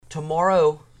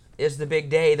tomorrow is the big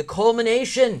day. The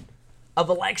culmination of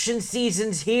election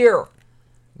season's here.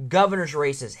 Governor's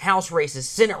races, House races,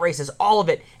 Senate races, all of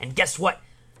it. And guess what?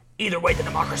 Either way, the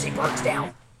democracy burns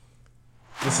down.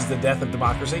 This is the death of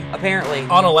democracy? Apparently.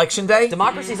 On election day?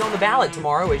 Democracy's on the ballot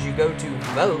tomorrow as you go to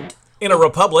vote. In a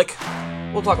republic.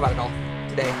 We'll talk about it all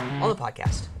today on the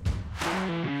podcast.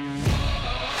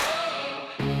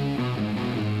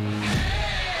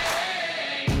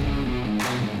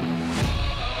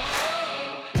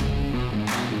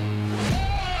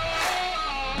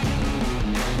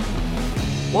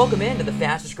 Welcome into the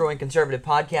fastest growing conservative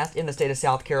podcast in the state of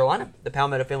South Carolina, the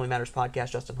Palmetto Family Matters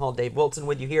Podcast. Justin Hall, Dave Wilson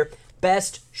with you here.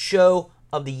 Best show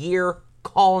of the year,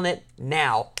 calling it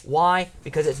now. Why?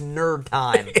 Because it's nerd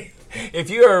time. If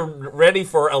you are ready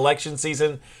for election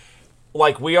season,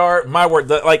 like we are, my word,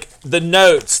 the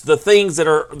notes, the things that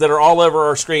are all over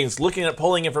our screens, looking at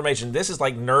polling information, this is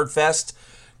like Nerdfest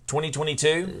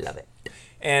 2022. Love it.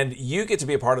 And you get to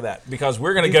be a part of that because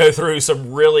we're going to go through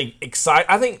some really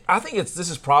exciting. I think this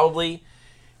is probably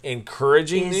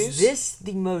encouraging news. Is this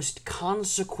the most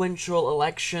consequential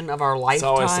election of our lifetime? It's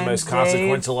always the most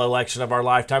consequential election of our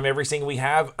lifetime. Every time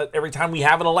we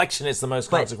have an election, it's the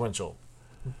most consequential.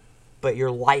 But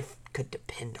your life could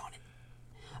depend on it.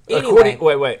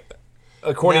 Anyway,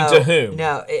 According to whom?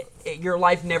 No, your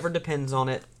life never depends on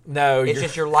it. No, it's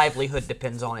just your livelihood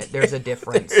depends on it. There's a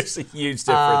difference. There's a huge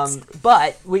difference.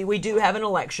 But we do have an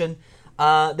election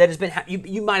that has been.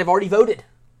 You might have already voted.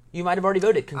 You might have already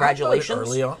voted. Congratulations. I voted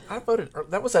early on. I voted.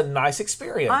 That was a nice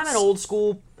experience. I'm an old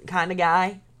school kind of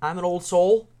guy. I'm an old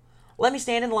soul. Let me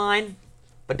stand in line,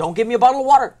 but don't give me a bottle of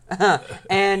water.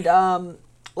 And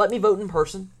let me vote in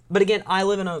person. But again, I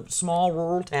live in a small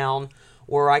rural town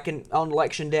where I can, on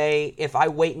election day, if I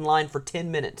wait in line for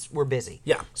 10 minutes, we're busy.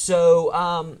 Yeah. So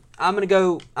I'm gonna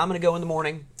go in the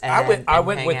morning. And I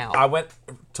went hang out.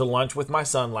 to lunch with my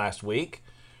son last week.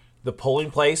 The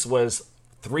polling place was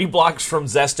 3 blocks from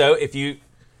Zesto.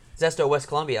 Zesto, West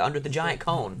Columbia, under the giant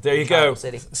cone. There you go.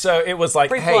 City. So it was like,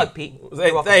 free plug, Pete.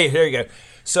 Hey, here you go.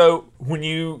 So when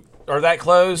you are that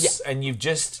close and you've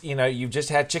just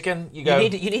had chicken, you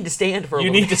need to stand for.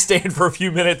 You need to stand for a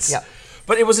few minutes. Yeah.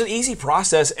 But it was an easy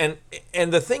process, and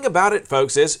the thing about it,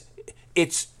 folks, is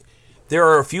there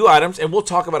are a few items, and we'll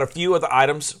talk about a few of the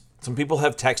items. Some people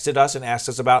have texted us and asked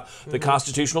us about the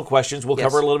constitutional questions. We'll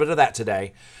cover a little bit of that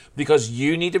today, because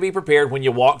you need to be prepared when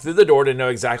you walk through the door to know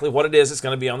exactly what it is that's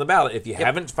going to be on the ballot. If you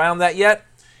haven't found that yet,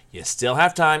 you still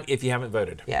have time if you haven't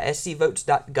voted. Yeah,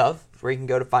 scvotes.gov, where you can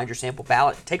go to find your sample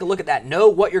ballot. Take a look at that. Know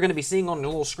what you're going to be seeing on your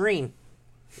little screen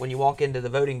when you walk into the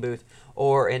voting booth,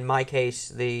 or in my case,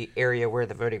 the area where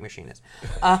the voting machine is.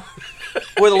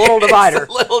 With a little divider.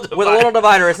 With a little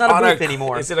divider. It's not a booth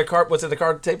anymore. Is it a card? Was it a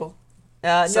card table?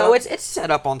 No, it's set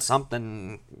up on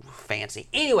something fancy.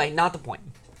 Anyway, not the point.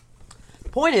 The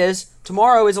point is,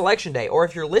 tomorrow is election day, or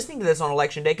if you're listening to this on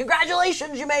election day,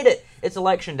 congratulations, you made it. It's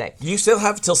election day. You still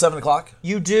have till 7 o'clock?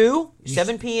 You do.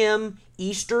 7 p.m.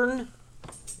 Eastern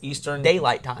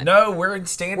Daylight Time. No, we're in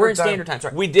Standard Time. We're in Standard Time,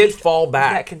 sorry. We did fall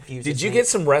back. That confuses Did you me. get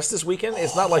some rest this weekend?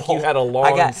 It's not like you had a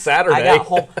long Saturday.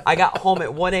 I got home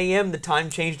at 1 a.m. The time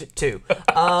changed at 2.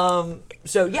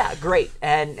 So, yeah, great.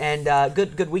 And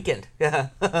good weekend.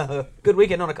 Good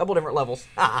weekend on a couple different levels.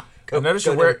 Go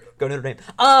Notre Dame.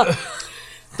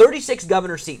 36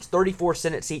 governor seats, 34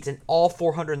 Senate seats, and all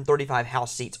 435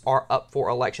 House seats are up for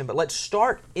election. But let's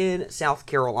start in South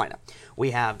Carolina.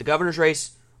 We have the governor's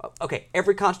race. Okay,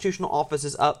 every constitutional office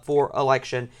is up for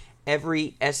election.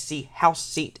 Every SC House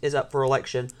seat is up for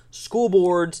election. School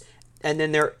boards, and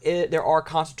then there are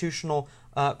constitutional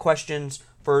questions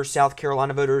for South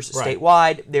Carolina voters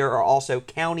statewide. There are also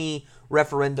county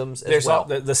referendums as well.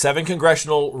 There's the 7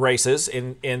 congressional races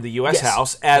in the U.S.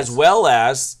 House, as well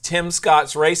as Tim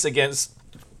Scott's race against...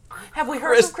 Have we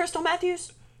heard from Crystal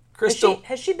Matthews? Crystal,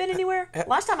 has she been anywhere?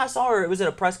 Last time I saw her, it was at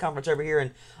a press conference over here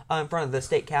in front of the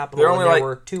state capitol. There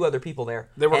were 2 other people there.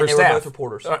 They were both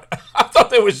reporters. I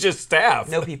thought it was just staff.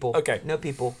 No people. Okay. No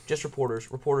people. Just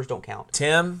reporters. Reporters don't count.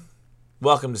 Tim,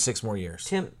 welcome to 6 more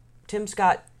years. Tim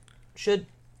Scott should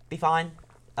be fine.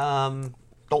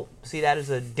 Don't see that as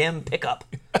a dim pickup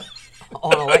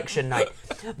on election night.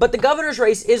 But the governor's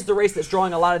race is the race that's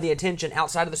drawing a lot of the attention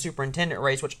outside of the superintendent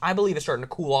race, which I believe is starting to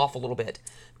cool off a little bit,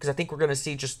 because I think we're going to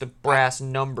see just the brass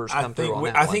numbers come through on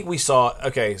that one. I think we saw,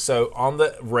 so on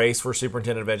the race for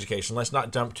superintendent of education, let's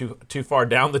not jump too far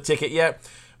down the ticket yet,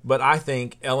 but I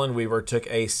think Ellen Weaver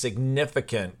took a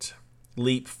significant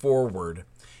leap forward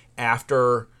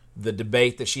after the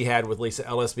debate that she had with Lisa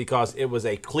Ellis, because it was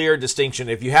a clear distinction.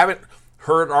 If you haven't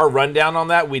heard our rundown on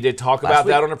that, we did talk about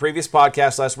week. that on a previous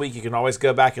podcast last week. You can always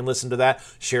go back and listen to that,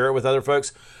 share it with other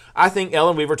folks. I think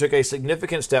Ellen Weaver took a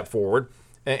significant step forward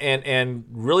and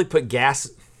really put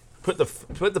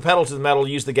the pedal to the metal,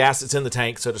 use the gas that's in the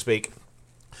tank, so to speak,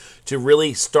 to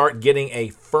really start getting a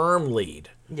firm lead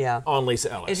on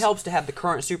Lisa Ellis. It helps to have the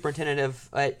current superintendent of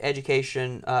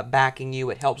education backing you.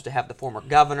 It helps to have the former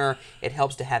governor. It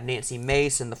helps to have Nancy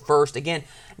Mace in the first. Again,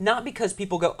 not because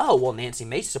people go, oh, well, Nancy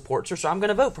Mace supports her, so I'm going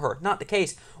to vote for her. Not the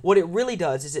case. What it really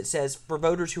does is it says for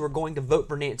voters who are going to vote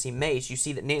for Nancy Mace, you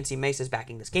see that Nancy Mace is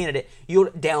backing this candidate, you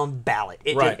down ballot.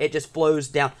 It just flows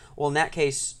down. Well, in that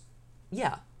case,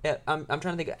 yeah. I'm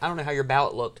trying to think. I don't know how your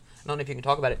ballot looked. I don't know if you can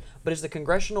talk about it. But is the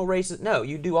congressional races? No,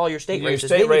 you do all your state races.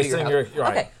 State race, right.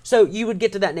 Okay, so you would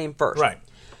get to that name first. Right.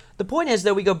 The point is,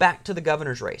 though, we go back to the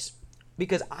governor's race.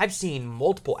 Because I've seen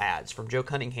multiple ads from Joe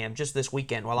Cunningham just this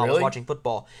weekend while I was watching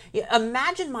football. Yeah,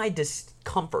 imagine my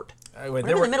discomfort. We're in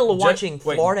the middle of watching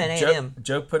Florida and A&M.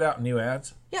 Joe put out new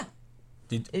ads? Yeah.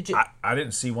 I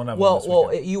didn't see one of them.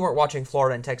 Well, you weren't watching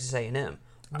Florida and Texas A&M.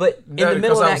 But in the middle of that game,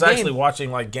 because I was actually watching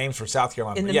like games for South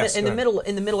Carolina. In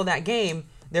the middle of that game,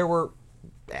 there were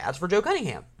ads for Joe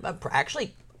Cunningham.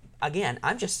 Actually, again,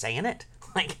 I'm just saying it.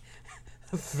 Like,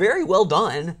 very well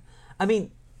done. I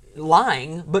mean,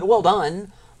 lying, but well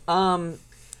done.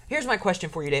 Here's my question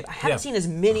for you, Dave. I haven't seen as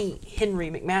many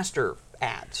Henry McMaster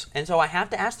ads, and so I have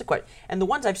to ask the question. And the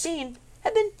ones I've seen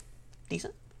have been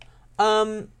decent.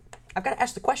 I've got to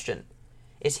ask the question.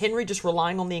 Is Henry just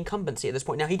relying on the incumbency at this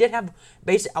point? Now, he did have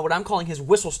what I'm calling his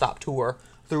whistle-stop tour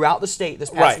throughout the state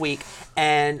this past week,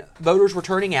 and voters were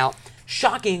turning out.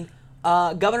 Shocking.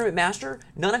 Governor McMaster,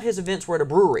 none of his events were at a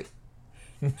brewery.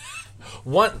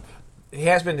 He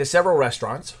has been to several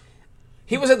restaurants.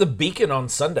 He was at the Beacon on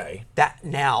Sunday.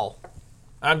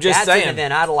 I'm just saying. That's an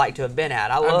event I'd like to have been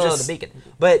at. I love the Beacon.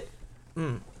 But,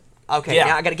 okay,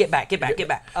 now I got to get back.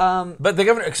 But the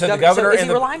governor, is he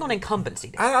relying on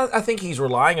incumbency? I think he's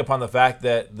relying upon the fact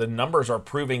that the numbers are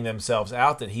proving themselves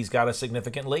out, that he's got a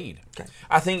significant lead. Okay.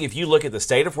 I think if you look at the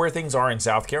state of where things are in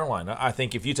South Carolina, I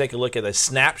think if you take a look at a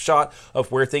snapshot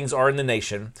of where things are in the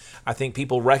nation, I think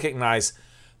people recognize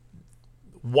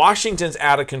Washington's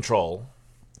out of control.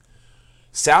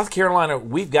 South Carolina,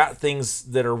 we've got things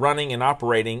that are running and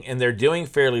operating, and they're doing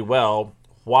fairly well.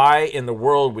 Why in the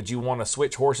world would you want to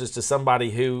switch horses to somebody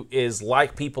who is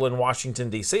like people in Washington,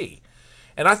 D.C.?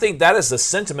 And I think that is the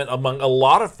sentiment among a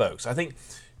lot of folks. I think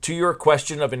to your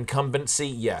question of incumbency,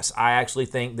 yes, I actually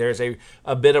think there's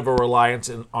a bit of a reliance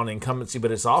on incumbency,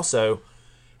 but it's also,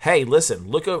 hey, listen,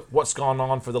 look at what's gone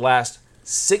on for the last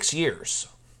 6 years.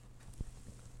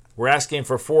 We're asking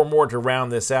for 4 more to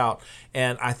round this out.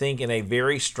 And I think in a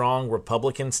very strong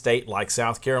Republican state like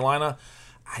South Carolina,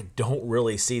 I don't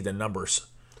really see the numbers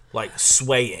like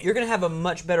swaying. You're going to have a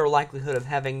much better likelihood of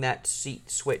having that seat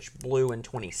switch blue in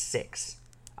 26,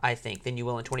 I think, than you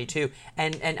will in 22.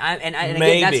 And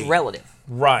again, that's relative.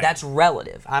 Right. That's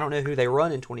relative. I don't know who they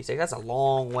run in 26. That's a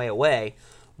long way away.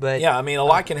 But yeah, I mean, a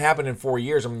lot can happen in 4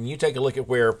 years. I mean, you take a look at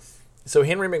where. So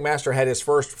Henry McMaster had his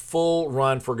first full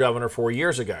run for governor 4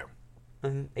 years ago.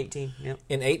 18, yeah.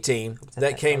 In 18,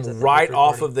 that came right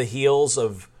off of the heels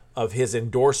of his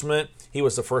endorsement. He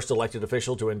was the first elected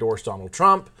official to endorse Donald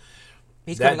Trump.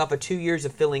 He's coming off of 2 years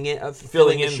of filling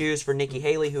the shoes for Nikki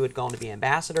Haley, who had gone to be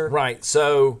ambassador. Right.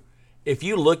 So if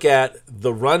you look at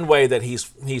the runway that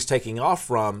he's taking off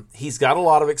from, he's got a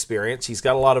lot of experience. He's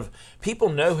got a lot of people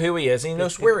know who he is, and he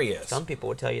knows where he is. Some people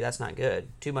would tell you that's not good.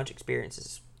 Too much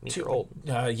experience means you're old.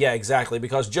 Yeah, exactly.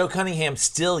 Because Joe Cunningham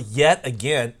still yet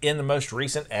again in the most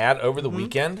recent ad over the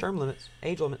weekend. Term limits,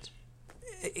 age limits.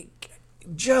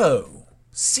 Joe,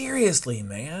 seriously,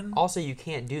 man. Also, you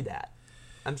can't do that.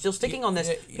 I'm still sticking on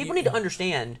this. People need to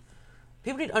understand.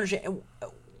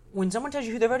 When someone tells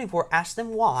you who they're voting for, ask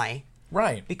them why.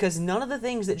 Right. Because none of the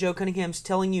things that Joe Cunningham's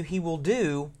telling you he will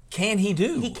do, can he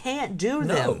do? He can't do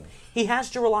them. He has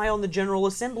to rely on the General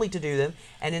Assembly to do them.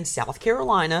 And in South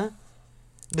Carolina,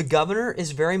 the governor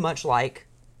is very much like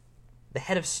the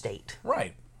head of state.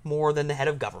 Right. More than the head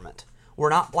of government. We're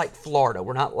not like Florida.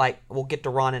 We're not like, we'll get to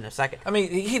Ron in a second. I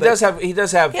mean, he has power. He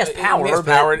has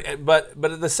power,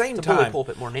 but at the same time, bully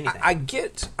pulpit more than anything.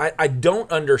 I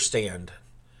don't understand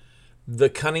the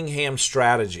Cunningham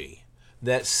strategy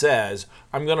that says,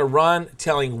 I'm going to run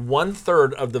telling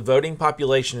 1/3 of the voting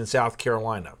population in South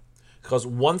Carolina, because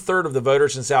 1/3 of the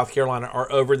voters in South Carolina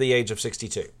are over the age of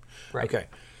 62. Right. Okay.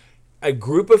 A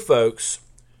group of folks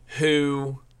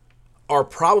who are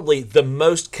probably the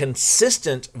most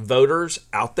consistent voters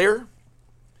out there.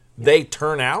 They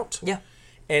turn out. Yeah.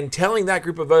 And telling that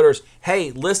group of voters,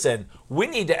 hey, listen, we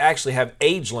need to actually have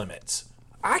age limits.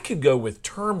 I could go with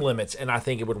term limits, and I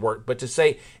think it would work. But to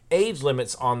say age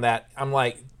limits on that, I'm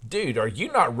like, dude, are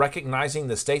you not recognizing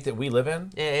the state that we live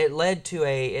in? It led to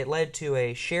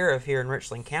a sheriff here in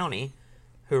Richland County,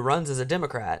 who runs as a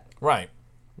Democrat, Right.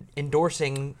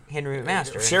 endorsing Henry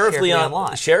McMaster.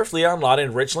 Sheriff Leon Lott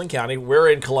in Richland County. We're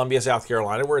in Columbia, South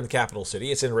Carolina. We're in the capital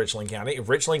city. It's in Richland County.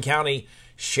 Richland County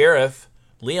Sheriff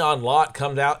Leon Lott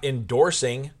comes out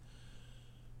endorsing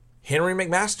Henry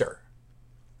McMaster.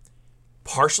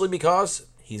 Partially because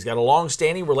he's got a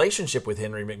long-standing relationship with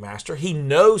Henry McMaster. He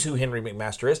knows who Henry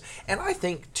McMaster is. And I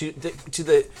think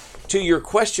to your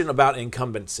question about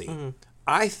incumbency,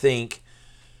 I think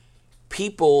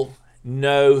people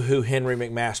know who Henry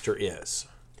McMaster is.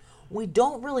 We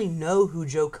don't really know who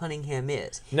Joe Cunningham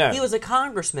is. No. He was a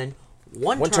congressman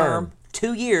one term,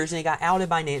 2 years, and he got outed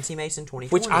by Nancy Mason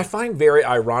 2020. Which I find very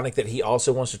ironic that he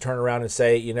also wants to turn around and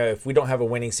say, if we don't have a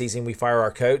winning season, we fire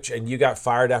our coach, and you got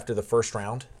fired after the first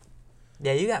round.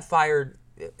 Yeah, you got fired.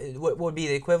 What would be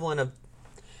the equivalent of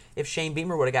if Shane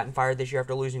Beamer would have gotten fired this year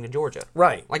after losing to Georgia?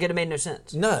 Right. Like, it would have made no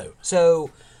sense. No.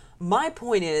 So my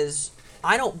point is,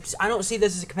 I don't see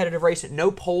this as a competitive race. No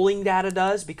polling data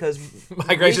does, because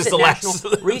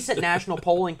recent national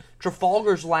polling,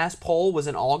 Trafalgar's last poll was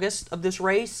in August of this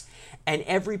race, and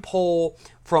every poll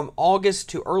from August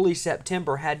to early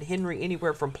September had Henry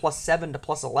anywhere from +7 to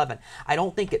 +11. I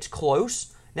don't think it's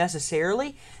close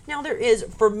necessarily. Now, there is,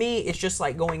 for me, it's just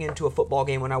like going into a football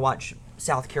game when I watch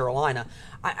South Carolina.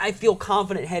 I feel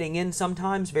confident heading in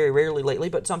sometimes, very rarely lately,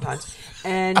 but sometimes.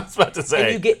 And I was about to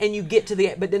say. And you get to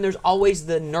the, but then there's always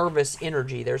the nervous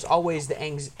energy. There's always the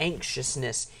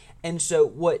anxiousness. And so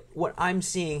what I'm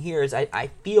seeing here is I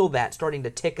feel that starting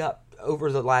to tick up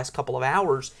over the last couple of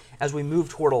hours as we move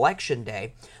toward Election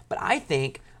Day. But I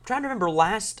think, I'm trying to remember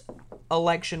last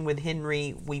election with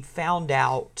Henry, we found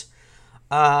out,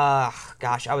 I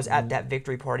was at that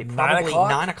victory party, probably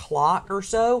 9 o'clock or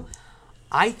so.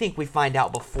 I think we find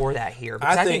out before that here,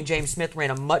 because I think James Smith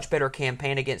ran a much better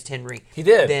campaign against Henry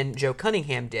than Joe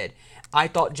Cunningham did. I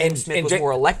thought James Smith was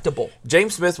more electable.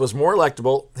 James Smith was more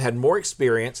electable, had more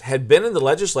experience, had been in the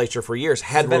legislature for years,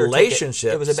 had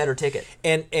relationships. It was a better ticket.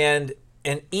 And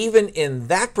even in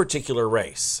that particular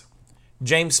race,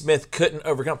 James Smith couldn't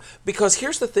overcome. Because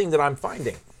here's the thing that I'm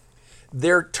finding.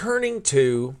 They're turning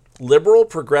to liberal,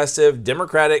 progressive,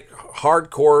 Democratic,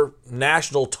 hardcore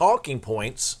national talking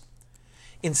points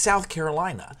in South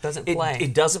Carolina. Doesn't play.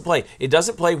 It doesn't play. It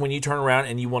doesn't play when you turn around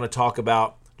and you want to talk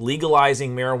about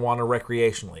legalizing marijuana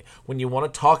recreationally, when you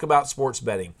want to talk about sports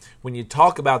betting, when you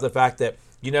talk about the fact that,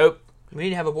 we need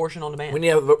to have abortion on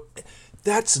demand.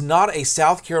 That's not a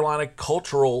South Carolina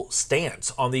cultural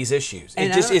stance on these issues.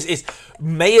 It just is.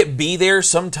 May it be there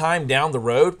sometime down the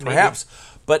road, perhaps,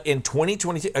 but in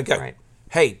 2022, okay, right.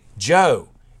 Hey, Joe,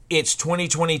 it's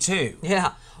 2022.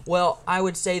 Yeah. Well, I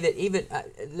would say that even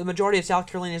the majority of South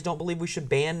Carolinians don't believe we should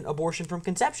ban abortion from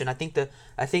conception. I think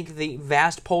the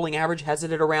vast polling average has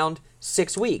it at around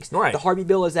 6 weeks. Right. The Harvey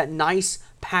bill is that nice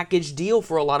package deal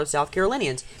for a lot of South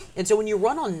Carolinians. And so when you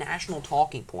run on national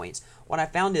talking points, what I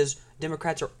found is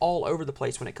Democrats are all over the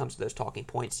place when it comes to those talking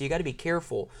points. So you got to be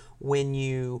careful when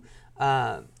you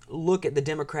look at the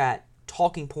Democrat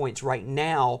talking points right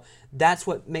now. That's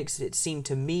what makes it seem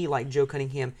to me like Joe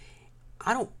Cunningham.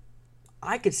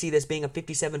 I could see this being a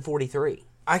 57-43.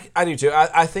 I do too.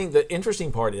 I think the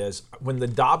interesting part is when the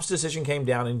Dobbs decision came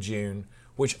down in June,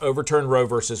 which overturned Roe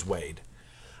versus Wade,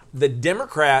 the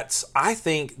Democrats, I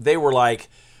think they were like,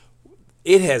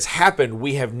 it has happened.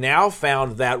 We have now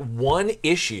found that one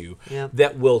issue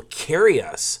that will carry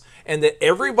us, and that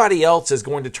everybody else is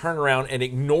going to turn around and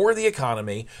ignore the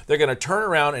economy. They're going to turn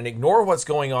around and ignore what's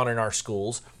going on in our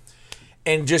schools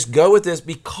and just go with this,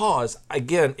 because,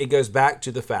 again, it goes back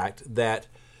to the fact that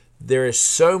there is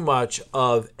so much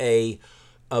of a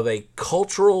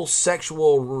cultural,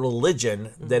 sexual religion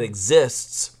that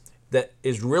exists that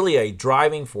is really a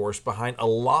driving force behind a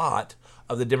lot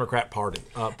of the Democrat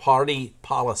party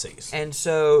policies. And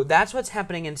so that's what's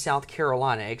happening in South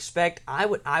Carolina.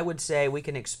 I would say we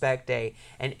can expect an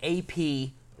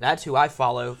AP. That's who I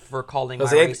follow for calling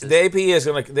my races.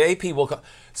 The AP will call.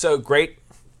 So great.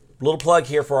 Little plug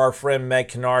here for our friend Meg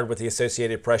Kennard with the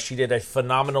Associated Press. She did a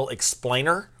phenomenal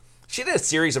explainer. She did a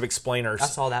series of explainers. I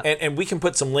saw that. And we can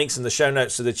put some links in the show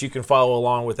notes so that you can follow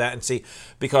along with that and see,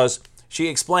 because she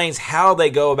explains how they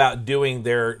go about doing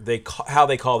how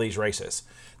they call these races.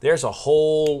 There's a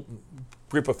whole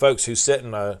group of folks who sit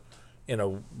in a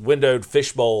windowed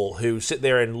fishbowl who sit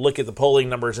there and look at the polling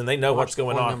numbers, and they know what's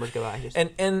going on. Numbers go by.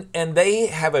 And they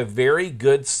have a very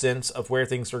good sense of where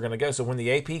things are going to go. So when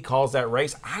the AP calls that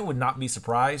race, I would not be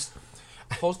surprised.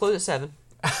 Polls close at 7.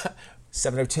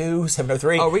 702,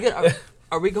 703. Are we going?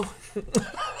 Are we going?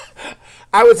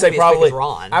 I would say probably.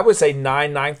 Ron. I would say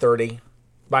 9:30.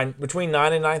 Between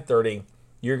 9 and 9:30,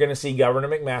 you're going to see Governor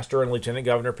McMaster and Lieutenant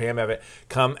Governor Pam Evett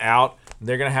come out.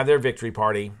 They're going to have their victory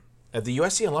party at the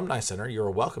USC Alumni Center. You're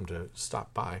welcome to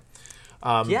stop by.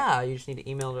 Yeah, you just need to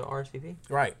email to RSVP.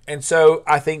 Right, and so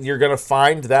I think you're going to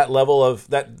find that level of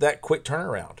that quick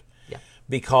turnaround. Yeah,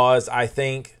 because I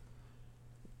think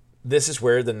this is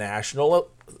where the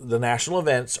national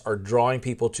events are drawing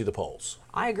people to the polls.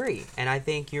 I agree, and I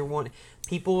think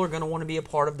people are going to want to be a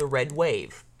part of the red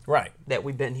wave, right? That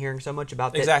we've been hearing so much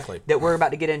about. Exactly. That we're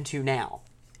about to get into now.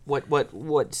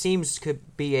 What seems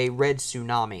could be a red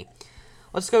tsunami.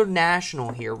 Let's go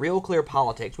national here. Real Clear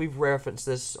Politics. We've referenced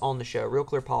this on the show.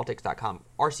 RealClearPolitics.com.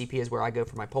 RCP is where I go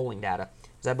for my polling data,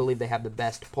 because I believe they have the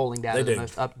best polling data, the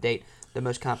most up-to-date, the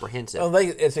most comprehensive. Well,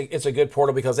 it's a good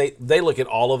portal because they look at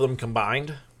all of them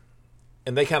combined,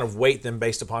 and they kind of weight them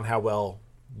based upon how well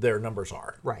their numbers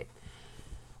are. Right.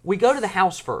 We go to the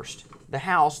House first. The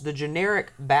House, the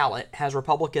generic ballot has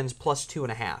Republicans plus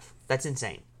 2.5. That's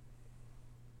insane.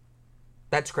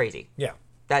 That's crazy. Yeah.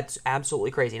 That's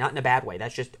absolutely crazy. Not in a bad way.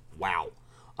 That's just, wow.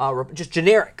 Just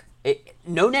generic.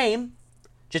 No name,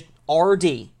 just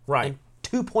RD. Right. And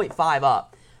 2.5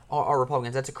 up are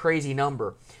Republicans. That's a crazy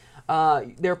number.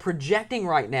 They're projecting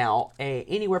right now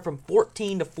anywhere from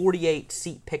 14 to 48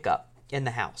 seat pickup in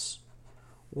the House,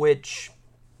 which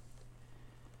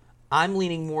I'm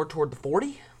leaning more toward the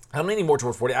 40. I'm leaning more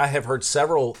toward 40. I have heard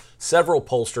several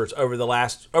pollsters over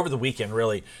the weekend,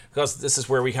 really, because this is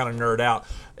where we kind of nerd out.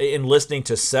 In listening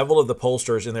to several of the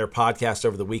pollsters in their podcast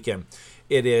over the weekend,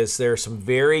 there are some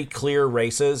very clear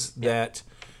races that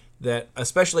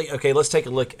especially, okay, let's take a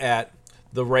look at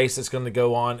the race that's going to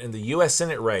go on in the U.S.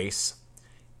 Senate race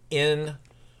in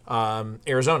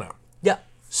Arizona. Yeah.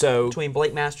 So between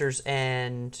Blake Masters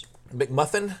and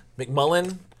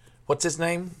McMullen, what's his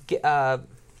name?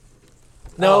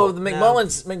 No,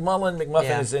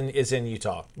 McMullin is in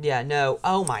Utah. Yeah, no.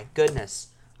 Oh my goodness.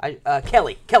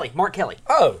 Mark Kelly.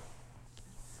 Oh.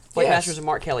 Blake Masters and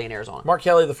Mark Kelly in Arizona. Mark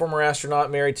Kelly, the former astronaut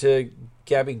married to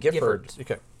Gabby Gifford.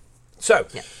 Okay. So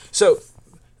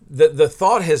the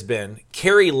thought has been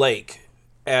Carrie Lake,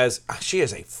 as she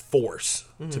is a force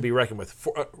to be reckoned with.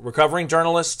 Recovering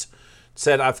journalist,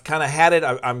 said, I've kind of had it.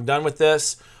 I'm done with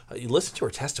this. You listen to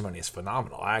her testimony. It's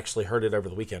phenomenal. I actually heard it over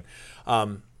the weekend.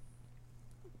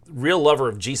 Real lover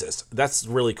of Jesus. That's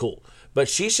really cool. But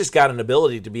she's just got an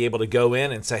ability to be able to go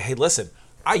in and say, hey, listen,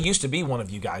 I used to be one of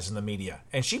you guys in the media.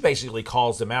 And she basically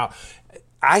calls them out.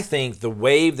 I think the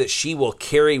wave that she will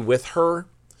carry with her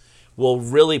will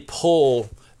really pull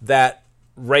that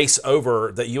race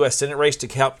over, the U.S. Senate race, to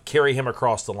help carry him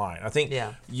across the line. I think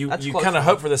you kind of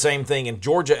hope for the same thing in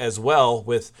Georgia as well,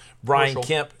 with Brian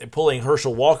Kemp pulling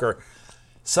Herschel Walker.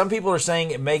 Some people are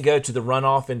saying it may go to the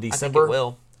runoff in December. I think it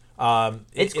will.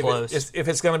 It's close. If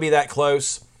it's going to be that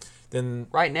close, then...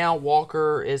 Right now,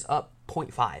 Walker is up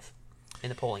 0.5 in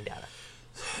the polling data.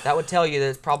 That would tell you that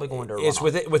it's probably going to run It's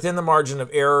within the margin of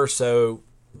error, so...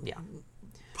 Yeah.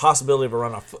 Possibility of a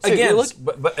runoff. So again,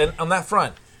 but on that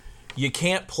front, you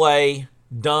can't play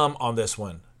dumb on this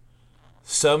one.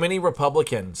 So many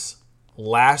Republicans,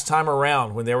 last time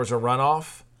around when there was a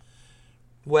runoff...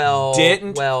 Well,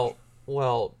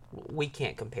 we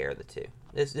can't compare the two.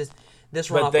 This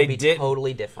runoff would be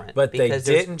totally different. But they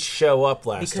didn't show up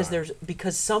last time.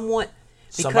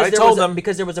 Somebody told them.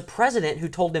 Because there was a president who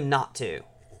told them not to.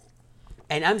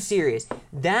 And I'm serious.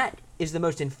 That is the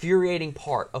most infuriating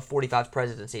part of 45's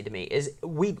presidency to me.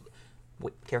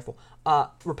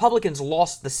 Republicans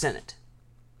lost the Senate.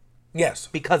 Yes.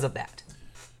 Because of that.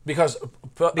 Because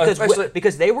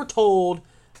they were told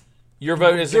your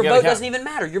vote doesn't even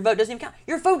matter. Your vote doesn't even count.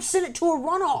 Your vote sent it to a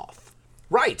runoff.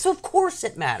 Right. So of course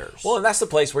it matters. Well, and that's the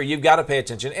place where you've got to pay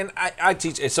attention. And I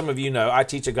teach, as some of you know, I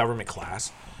teach a government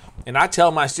class. And I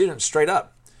tell my students straight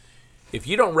up, if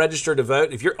you don't register to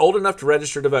vote, if you're old enough to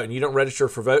register to vote and you don't register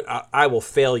for vote, I will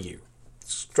fail you.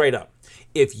 Straight up.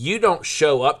 If you don't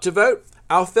show up to vote,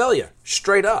 I'll fail you.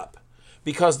 Straight up.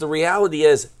 Because the reality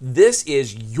is, this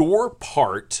is your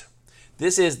part.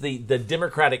 This is the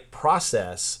democratic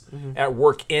process at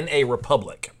work in a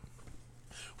republic,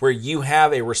 where you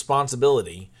have a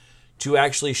responsibility to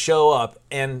actually show up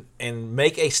and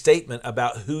make a statement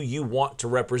about who you want to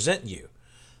represent you.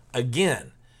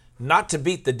 Again, not to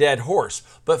beat the dead horse,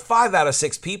 but 5 out of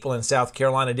 6 people in South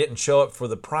Carolina didn't show up for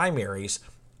the primaries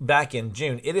back in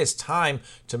June. It is time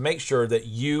to make sure that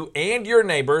you and your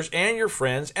neighbors and your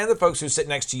friends and the folks who sit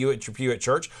next to you at your pew at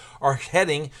church are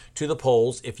heading to the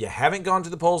polls. If you haven't gone to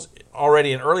the polls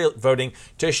already in early voting,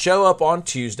 to show up on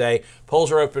Tuesday.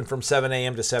 Polls are open from 7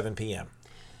 a.m. to 7 p.m.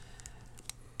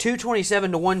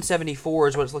 227 to 174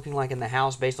 is what it's looking like in the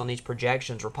House based on these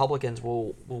projections. Republicans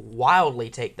will wildly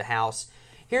take the House.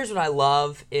 Here's what I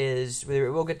love is,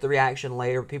 we'll get the reaction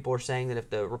later, people are saying that if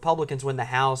the Republicans win the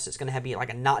House, it's going to be like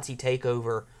a Nazi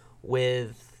takeover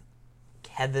with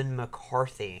Kevin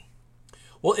McCarthy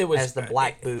as the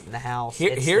black boot in the House.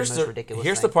 Here's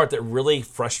the part that really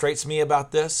frustrates me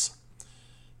about this.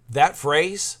 That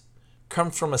phrase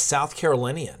comes from a South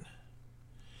Carolinian.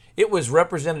 It was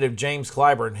Representative James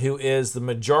Clyburn, who is the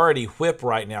majority whip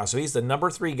right now. So he's the number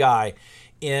 3 guy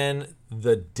in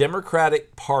the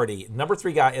Democratic Party, number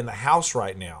 3 guy in the House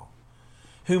right now,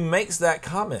 who makes that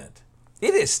comment.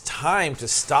 It is time to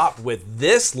stop with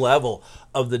this level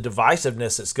of the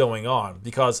divisiveness that's going on,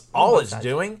 because all it's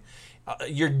doing,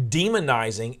 you're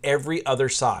demonizing every other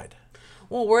side.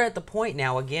 Well, we're at the point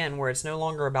now, again, where it's no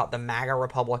longer about the MAGA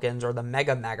Republicans or the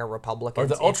mega MAGA Republicans.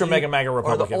 Or the ultra mega MAGA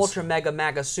Republicans. Or the ultra mega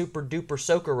MAGA super duper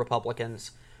soaker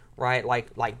Republicans, right?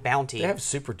 Like Bounty. They have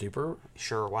super duper?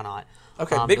 Sure, why not?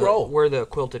 Okay, big roll. We're the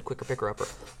quilted quicker picker upper.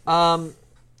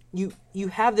 You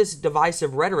have this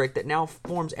divisive rhetoric that now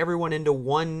forms everyone into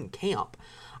one camp.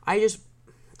 I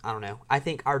don't know. I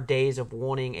think our days of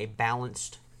wanting a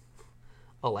balanced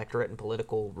electorate and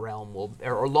political realm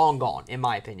are long gone, in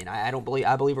my opinion. I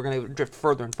believe we're going to drift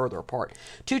further and further apart.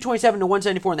 227 to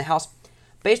 174 in the House.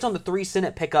 Based on the 3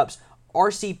 Senate pickups,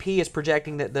 RCP is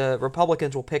projecting that the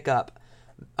Republicans will pick up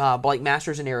Blake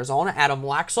Masters in Arizona, Adam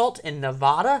Laxalt in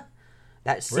Nevada.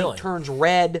 That seat turns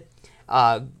red.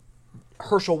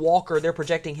 Herschel Walker, they're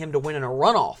projecting him to win in a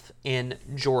runoff in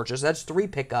Georgia. So that's 3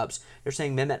 pickups. They're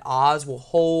saying Mehmet Oz will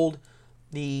hold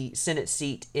the Senate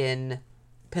seat in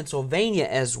Pennsylvania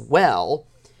as well.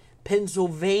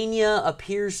 Pennsylvania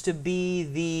appears to be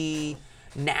the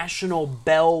national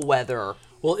bellwether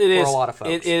for a lot of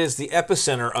folks. It is the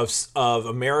epicenter of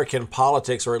American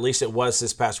politics, or at least it was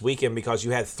this past weekend, because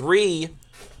you had 3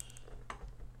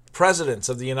 presidents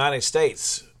of the United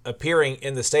States appearing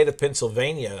in the state of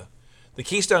Pennsylvania. The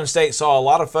Keystone State saw a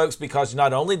lot of folks because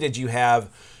not only did you have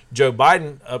Joe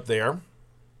Biden up there,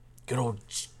 good old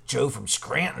Joe from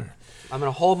Scranton. I'm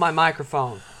going to hold my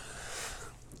microphone.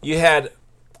 You had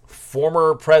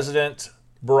former President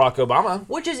Barack Obama,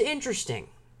 which is interesting,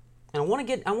 and I want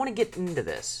to get into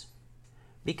this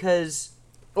because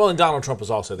and Donald Trump was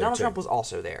also there. Trump was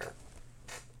also there.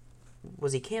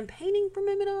 Was he campaigning for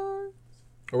Mehmet Oz?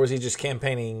 Or was he just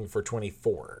campaigning for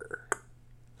 24?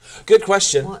 Good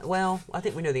question. Well, I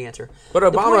think we know the answer. But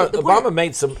Obama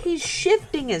made some. He's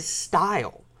shifting his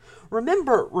style.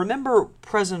 Remember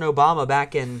President Obama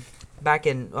back in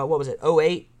what was it?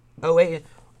 08? I'm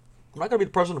not going to be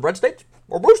the president of red states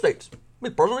or blue states. I'm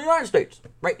the president of the United States.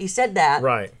 Right? He said that.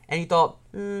 Right. And he thought,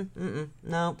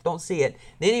 no, don't see it.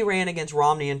 Then he ran against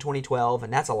Romney in 2012,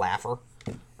 and that's a laugher.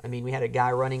 I mean, we had a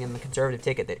guy running in the conservative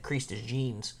ticket that creased his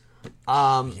jeans.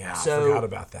 I forgot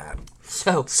about that.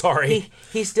 So sorry.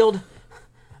 He still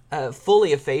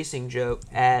fully effacing joke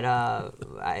at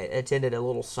I attended a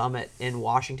little summit in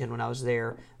Washington when I was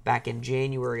there back in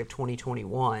January of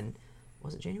 2021.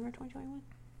 Was it January 2021?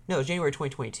 No, it was January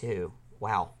 2022.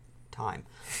 Wow, time.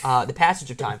 The passage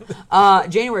of time.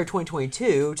 January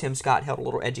 2022, Tim Scott held a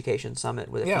little education summit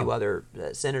with a few other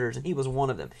senators, and he was one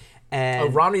of them.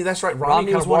 And Romney, that's right.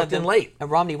 Romney kind of walked in late.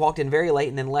 And Romney walked in very late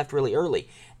and then left really early.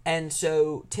 And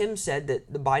so Tim said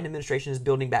that the Biden administration is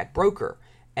building back broker.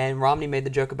 And Romney made the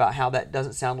joke about how that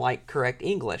doesn't sound like correct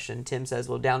English. And Tim says,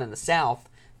 well, down in the South,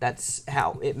 that's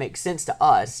how it makes sense to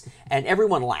us. And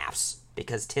everyone laughs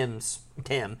because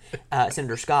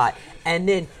Senator Scott. And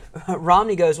then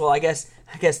Romney goes, well, I guess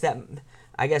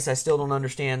I still don't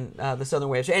understand the Southern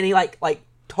way of saying. And he like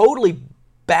totally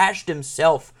bashed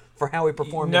himself for how he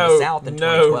performed in the South in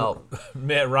 2012. No,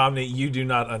 Mitt Romney, you do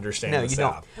not understand the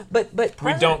South. But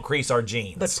we don't crease our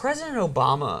jeans. But President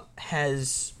Obama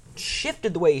has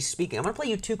shifted the way he's speaking. I'm going to play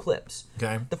you 2 clips.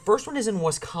 Okay. The first one is in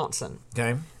Wisconsin.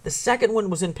 Okay. The second one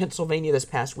was in Pennsylvania this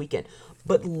past weekend.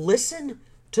 But listen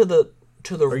to the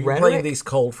Are you rhetoric. playing these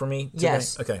cold for me today?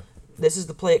 Yes. Okay. This is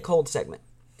the Play It Cold segment.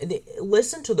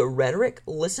 Listen to the rhetoric,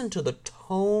 listen to the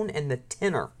tone and the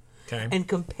tenor. Okay. And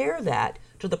compare that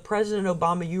to the President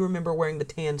Obama you remember wearing the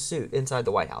tan suit inside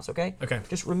the White House, okay? Okay.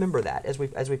 Just remember that as we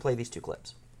play these 2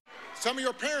 clips. Some of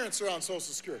your parents are on Social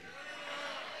Security.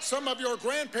 Some of your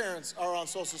grandparents are on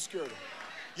Social Security.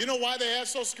 You know why they have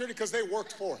Social Security? Because they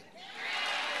worked for it.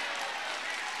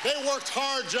 They worked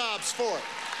hard jobs for it.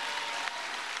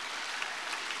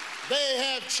 They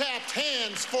have chapped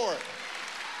hands for it.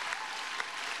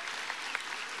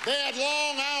 They had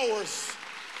long hours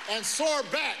and sore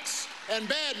backs and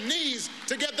bad knees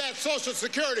to get that Social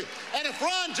Security. And if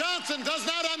Ron Johnson does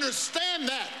not understand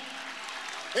that,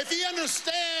 if he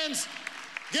understands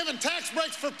giving tax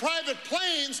breaks for private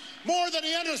planes more than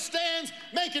he understands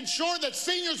making sure that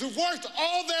seniors who've worked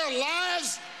all their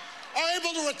lives are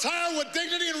able to retire with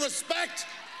dignity and respect,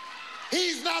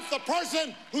 he's not the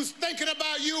person who's thinking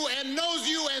about you and knows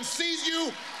you and sees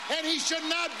you, and he should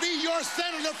not be your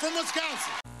senator from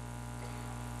Wisconsin.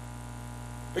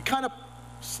 The kind of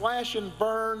slash and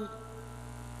burn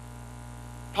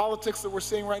politics that we're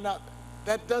seeing right now,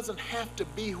 that doesn't have to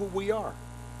be who we are.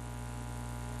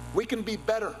 We can be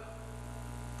better.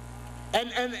 And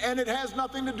it has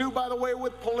nothing to do, by the way,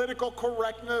 with political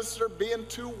correctness or being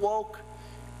too woke.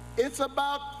 It's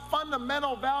about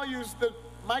fundamental values that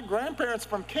my grandparents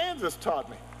from Kansas taught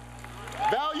me.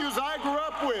 Values I grew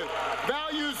up with,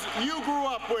 values you grew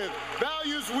up with,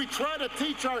 values we try to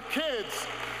teach our kids,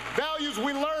 values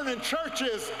we learn in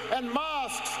churches and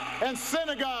mosques and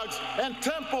synagogues and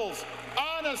temples,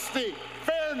 honesty,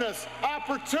 fairness,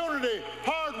 opportunity,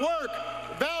 hard work,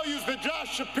 values that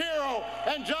Josh Shapiro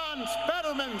and John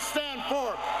Fetterman stand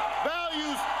for,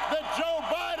 values that Joe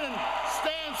Biden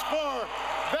stands for,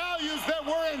 values that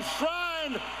were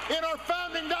enshrined in our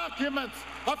founding documents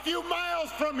a few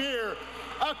miles from here,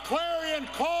 a clarion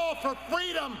call for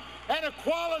freedom and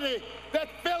equality that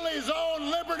Philly's own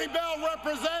Liberty Bell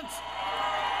represents.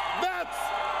 That's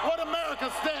what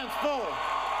America stands for.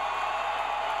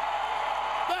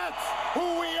 That's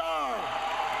who we are.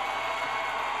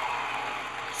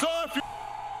 So if you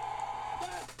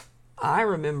I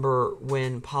remember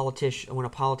when a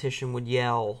politician would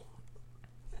yell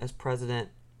as president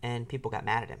and people got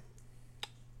mad at him.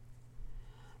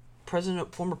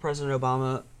 Former President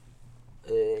Obama,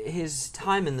 his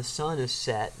time in the sun is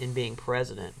set in being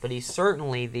president, but he's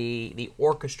certainly the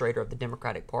orchestrator of the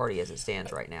Democratic Party as it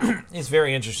stands right now. It's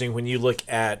very interesting when you look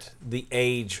at the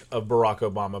age of Barack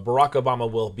Obama. Barack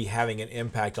Obama will be having an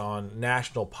impact on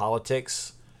national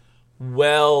politics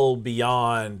well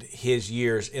beyond his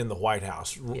years in the White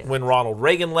House. Yeah. When Ronald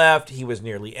Reagan left, he was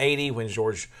nearly 80. When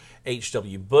George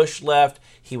H.W. Bush left,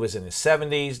 he was in his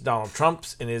 70s. Donald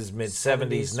Trump's in his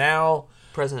mid-70s now.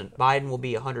 President Biden will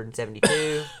be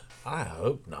 172. I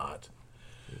hope not.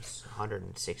 He's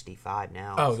 165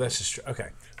 now. Oh, that's just true. Okay.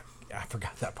 I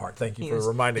forgot that part. Thank you for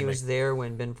reminding me. He was there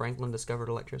when Ben Franklin discovered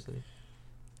electricity.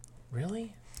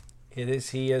 Really? He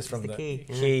is from the key.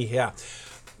 Yeah.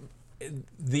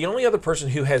 The only other person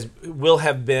who will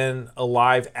have been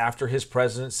alive after his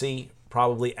presidency,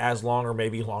 probably as long or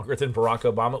maybe longer than Barack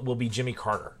Obama, will be Jimmy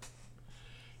Carter.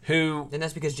 And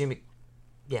that's because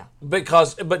yeah.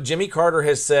 But Jimmy Carter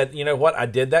has said, you know what, I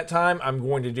did that time, I'm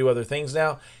going to do other things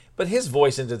now. But his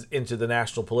voice into the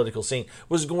national political scene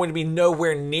was going to be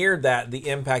nowhere near the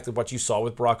impact of what you saw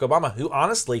with Barack Obama, who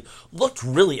honestly looked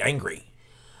really angry,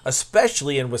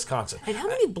 especially in Wisconsin. And how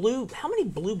many blue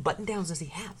button downs does he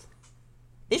have?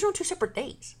 These are on two separate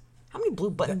days. How many blue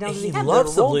button downs does he have?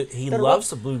 He loves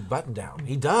the blue button down.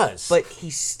 He does. But he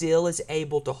still is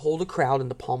able to hold a crowd in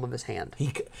the palm of his hand.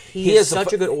 He is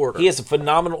such a good orator. He is a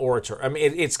phenomenal orator. I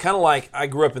mean, it's kind of like I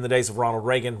grew up in the days of Ronald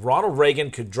Reagan. Ronald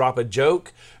Reagan could drop a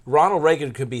joke. Ronald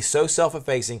Reagan could be so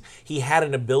self-effacing. He had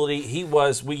an ability.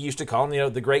 We used to call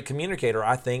him, the great communicator.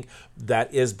 I think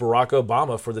that is Barack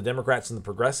Obama for the Democrats and the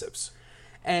progressives.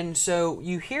 And so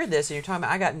you hear this, and you're talking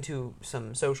about, I got into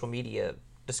some social media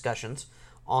discussions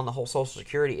on the whole Social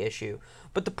Security issue.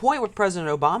 But the point with President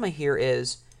Obama here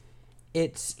is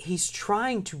he's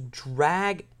trying to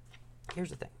drag... Here's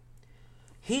the thing.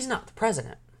 He's not the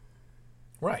president.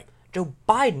 Right. Joe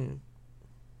Biden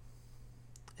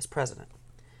is president.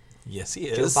 Yes, he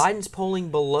is. Joe Biden's polling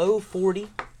below 40.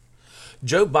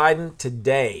 Joe Biden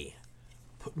today,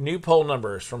 new poll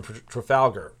numbers from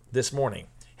Trafalgar this morning,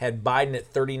 had Biden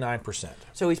at 39%.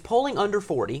 So he's polling under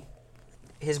 40.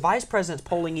 His vice president's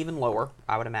polling even lower,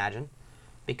 I would imagine,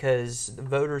 because the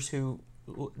voters who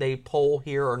they poll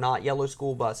here are not yellow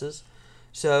school buses.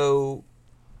 So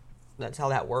that's how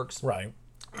that works. Right.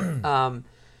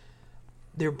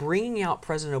 They're bringing out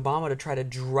President Obama to try to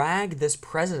drag this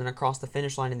president across the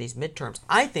finish line in these midterms.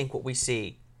 I think what we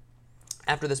see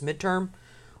after this midterm,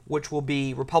 which will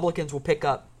be Republicans will pick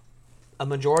up a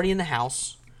majority in the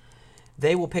House,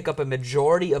 they will pick up a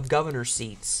majority of governor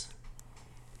seats,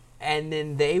 and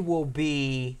then they will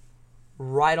be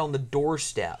right on the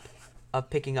doorstep of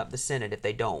picking up the Senate if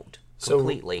they don't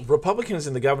completely. So Republicans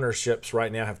in the governorships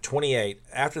right now have 28.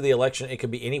 After the election, it could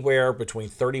be anywhere between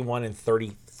 31 and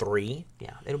 33.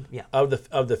 Yeah. Of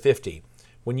the 50.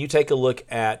 When you take a look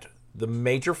at the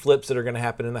major flips that are going to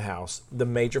happen in the House, the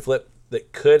major flip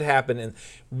that could happen. And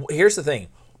here's the thing.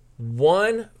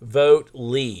 1 vote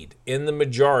lead in the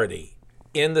majority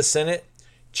in the Senate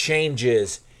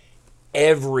changes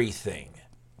everything.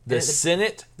 The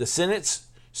Senate's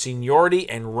seniority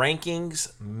and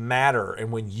rankings matter.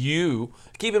 And when you,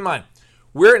 keep in mind,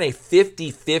 we're in a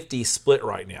 50-50 split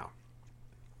right now.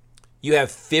 You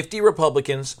have 50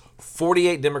 Republicans,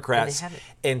 48 Democrats,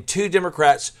 and 2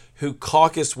 Democrats who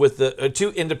caucus with the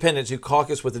 2 independents who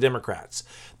caucus with the Democrats.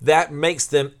 That makes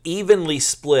them evenly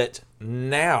split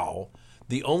now.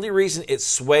 The only reason it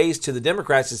sways to the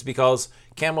Democrats is because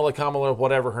Kamala,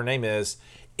 whatever her name is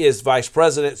vice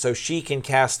president, so she can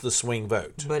cast the swing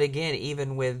vote. But again,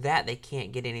 even with that, they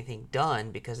can't get anything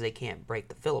done because they can't break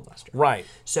the filibuster. Right.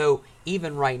 So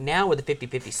even right now with the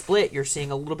 50-50 split, you're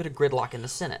seeing a little bit of gridlock in the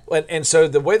Senate. And so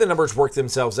the way the numbers work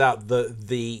themselves out,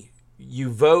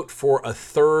 you vote for a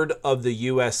third of the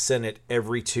U.S. Senate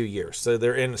every 2 years. So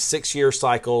they're in 6-year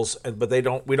cycles, but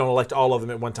we don't elect all of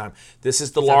them at one time. This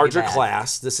is the larger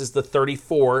class. This is the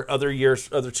 34.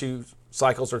 Other 2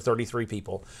 cycles are 33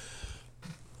 people.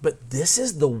 But this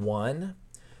is the one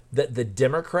that the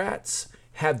Democrats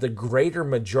have the greater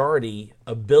majority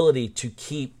ability to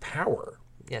keep power.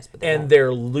 Yes, but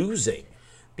they're losing.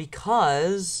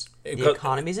 Because the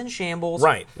economy's in shambles.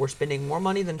 Right. We're spending more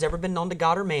money than's ever been known to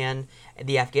God or man.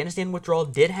 The Afghanistan withdrawal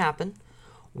did happen.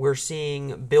 We're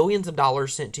seeing billions of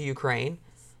dollars sent to Ukraine,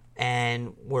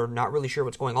 and we're not really sure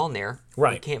what's going on there.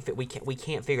 Right. We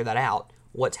can't figure that out.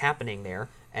 What's happening there?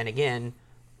 And again,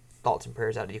 thoughts and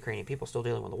prayers out to the Ukrainian people still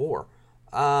dealing with the war.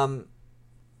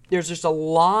 There's just a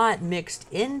lot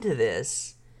mixed into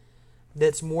this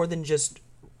that's more than just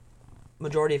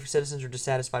majority of citizens are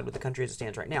dissatisfied with the country as it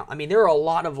stands right now. I mean, there are a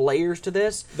lot of layers to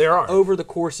this. There are. Over the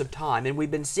course of time. And we've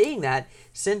been seeing that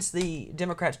since the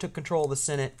Democrats took control of the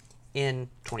Senate in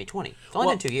 2020. It's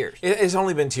only been 2 years. It's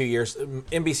only been 2 years.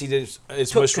 NBC did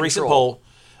its most recent poll.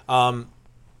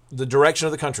 The direction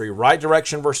of the country, right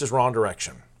direction versus wrong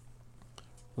direction.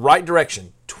 Right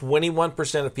direction,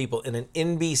 21% of people in an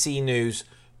NBC News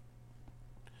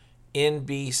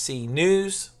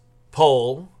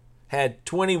poll had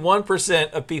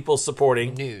 21% of people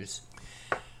supporting news.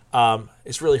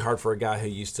 It's really hard for a guy who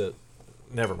used to.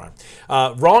 Never mind.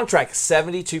 Wrong track,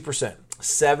 72%.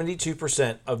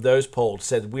 72% of those polled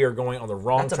said we are going on the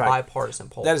wrong track. That's a bipartisan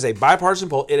poll. That is a bipartisan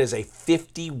poll. It is a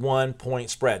 51-point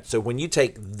spread. So when you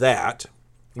take that,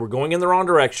 we're going in the wrong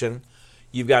direction.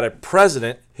 You've got a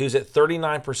president who's at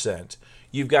 39%.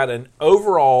 You've got an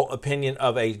overall opinion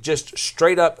of a just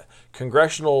straight up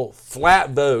congressional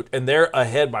flat vote, and they're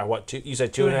ahead by what? You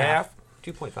said 2.5?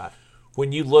 2.5.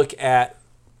 When you look at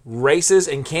races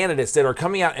and candidates that are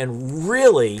coming out and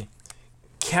really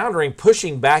countering,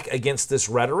 pushing back against this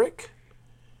rhetoric.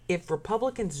 If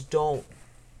Republicans don't,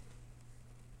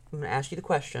 I'm going to ask you the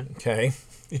question. Okay.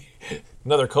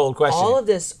 Another cold question. All of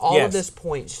this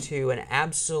points to an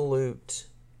absolute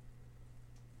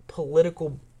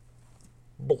political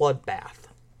bloodbath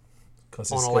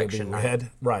on election night.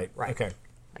 Right. Okay.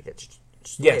 Like that's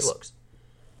just the way it looks.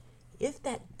 If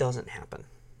that doesn't happen.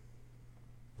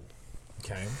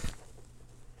 Okay.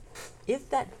 If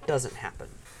that doesn't happen,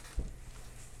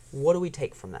 what do we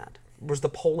take from that? Was the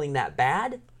polling that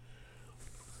bad?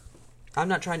 I'm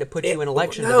not trying to put you in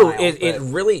election denial. No, it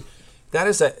really,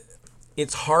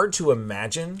 it's hard to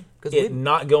imagine it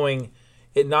not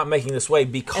making this way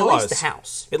because. At least the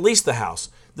House. At least the House.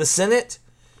 The Senate.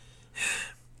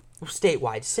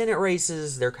 Statewide Senate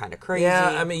races, they're kind of crazy.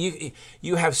 Yeah, I mean,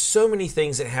 you have so many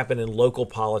things that happen in local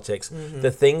politics. Mm-hmm. The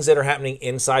things that are happening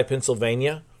inside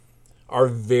Pennsylvania are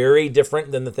very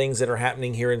different than the things that are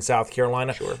happening here in South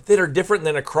Carolina, that are different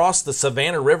than across the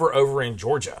Savannah River over in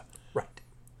Georgia. Right.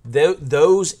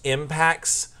 Those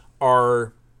impacts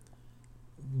are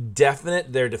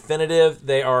definite. They're definitive.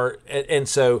 They are, and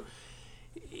so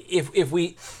if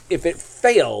it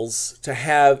fails to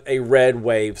have a red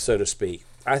wave, so to speak,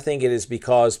 I think it is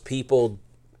because people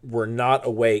were not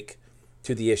awake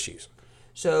to the issues.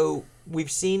 So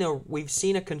we've seen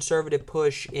a conservative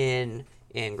push in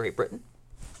Great Britain.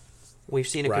 We've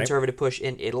seen a conservative push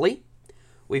in Italy.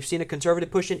 We've seen a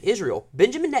conservative push in Israel.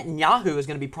 Benjamin Netanyahu is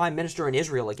going to be prime minister in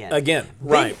Israel again.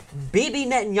 Right. Bibi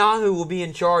Netanyahu will be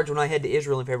in charge when I head to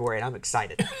Israel in February, and I'm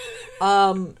excited.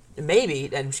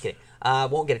 Maybe. I'm just kidding.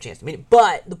 Won't get a chance to meet him.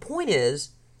 But the point is,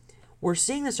 we're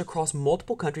seeing this across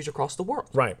multiple countries across the world.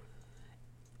 Right.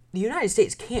 The United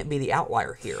States can't be the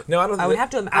outlier here. No, I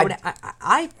don't.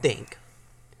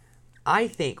 I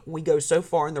think we go so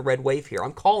far in the red wave here.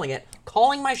 I'm calling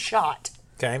my shot.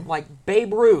 Okay. Like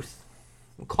Babe Ruth.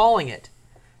 I'm calling it.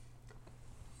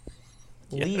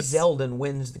 Lee Zeldin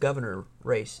wins the governor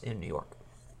race in New York.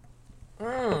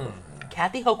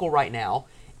 Kathy Hochul right now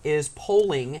is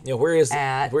polling. Where is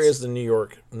the New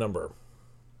York number?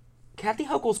 Kathy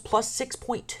Hochul's plus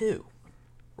 6.2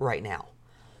 right now.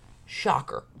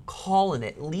 Shocker. Calling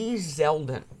it. Lee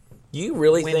Zeldin. You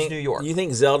really wins think New York. You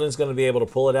think Zeldin's going to be able to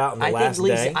pull it out in the last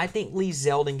day? I think Lee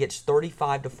Zeldin gets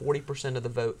 35 to 40% of the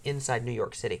vote inside New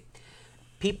York City.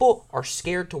 People are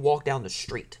scared to walk down the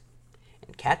street.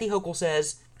 And Kathy Hochul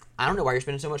says, I don't know why you're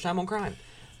spending so much time on crime.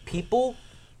 People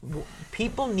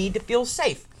need to feel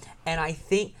safe. And I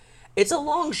think it's a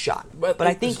long shot, but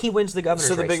I think he wins the governor's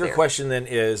race. So the bigger question then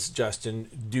is, Justin,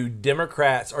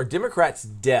 are Democrats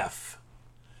deaf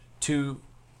to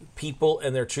people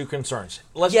and their true concerns?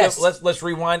 Let's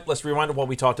rewind to what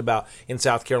we talked about in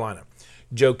South Carolina.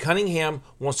 Joe Cunningham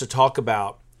wants to talk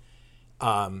about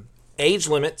age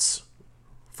limits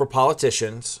for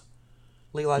politicians,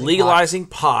 legalizing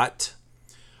pot,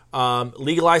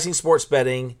 legalizing sports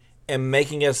betting, and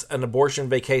making us an abortion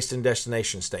vacation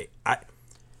destination state.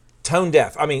 Tone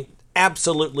deaf. I mean,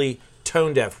 absolutely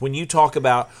tone deaf. When you talk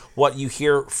about what you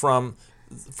hear from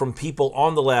people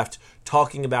on the left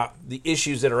talking about the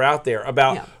issues that are out there,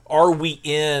 about are we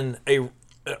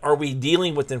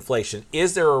dealing with inflation?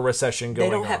 Is there a recession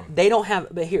going on? They don't have,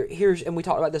 but here's, and we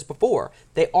talked about this before,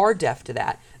 they are deaf to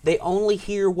that. They only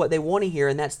hear what they want to hear,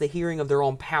 and that's the hearing of their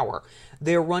own power.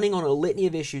 They're running on a litany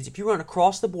of issues. If you run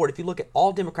across the board, if you look at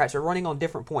all Democrats, they're running on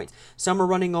different points. Some are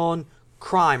running on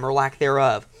crime or lack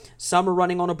thereof. Some are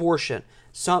running on abortion.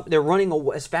 They're running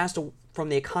as fast from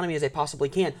the economy as they possibly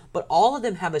can. But all of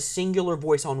them have a singular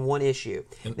voice on one issue,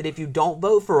 that if you don't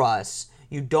vote for us,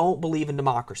 you don't believe in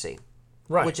democracy.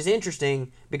 Right. Which is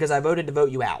interesting because I voted to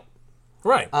vote you out.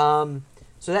 Right. So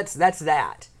that's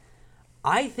that.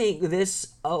 I think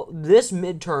this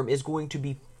midterm is going to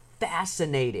be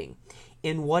fascinating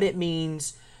in what it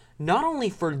means, not only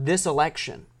for this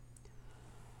election,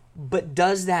 but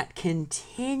does that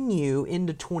continue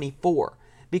into 24?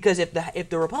 Because if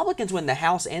the Republicans win the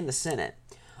House and the Senate,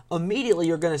 immediately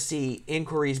you're going to see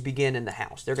inquiries begin in the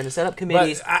House. They're going to set up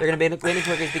committees. They're going to be in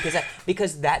inquiries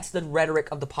because that's the rhetoric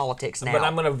of the politics now. But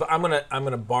I'm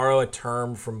gonna borrow a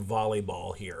term from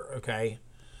volleyball here. Okay,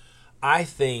 I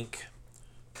think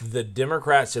the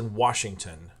Democrats in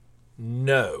Washington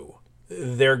know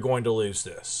they're going to lose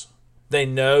this. They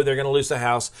know they're going to lose the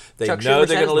House. They know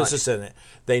they're going to lose the Senate.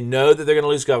 They know that they're going to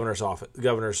lose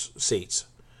governor's seats.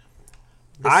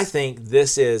 I think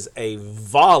this is a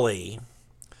volley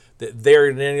that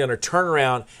they're then going to turn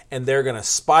around and they're going to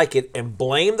spike it and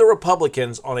blame the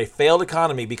Republicans on a failed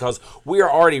economy, because we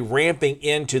are already ramping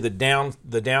into the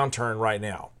downturn right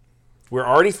now. We're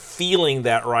already feeling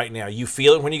that right now. You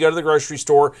feel it when you go to the grocery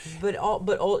store. But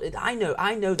I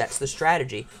know that's the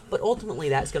strategy. But ultimately,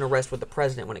 that's going to rest with the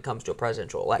president when it comes to a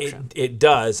presidential election. It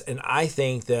does, and I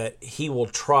think that he will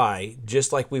try,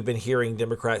 just like we've been hearing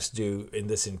Democrats do in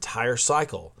this entire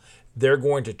cycle. They're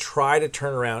going to try to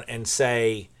turn around and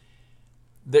say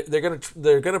they're going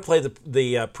to play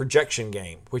the projection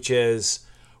game, which is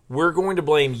we're going to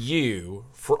blame you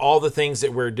for all the things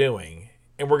that we're doing.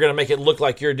 And we're going to make it look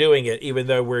like you're doing it, even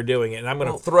though we're doing it. And I'm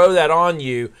going to throw that on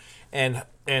you and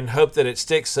hope that it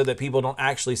sticks so that people don't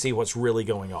actually see what's really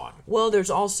going on. Well, there's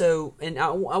also, and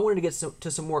I wanted to get to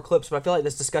some more clips, but I feel like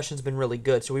this discussion's been really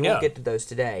good, so we won't get to those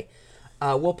today.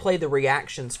 We'll play the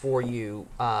reactions for you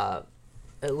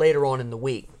later on in the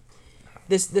week.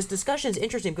 This discussion is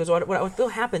interesting because what I feel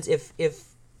happens if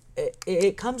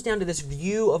it comes down to this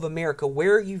view of America.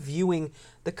 Where are you viewing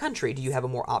the country? Do you have a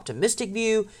more optimistic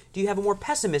view? Do you have a more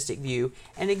pessimistic view?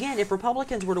 And again, if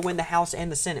Republicans were to win the House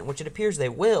and the Senate, which it appears they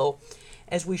will,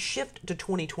 as we shift to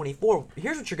 2024,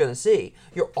 here's what you're going to see.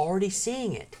 You're already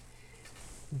seeing it.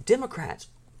 Democrats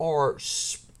are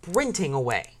sprinting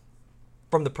away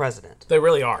from the president. They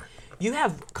really are. You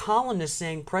have columnists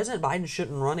saying President Biden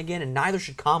shouldn't run again, and neither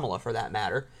should Kamala, for that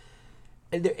matter.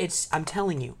 I'm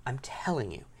telling you.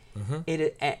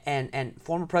 Mm-hmm. And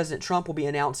former President Trump will be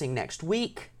announcing next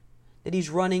week that he's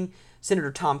running.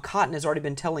 Senator Tom Cotton has already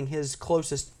been telling his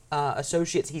closest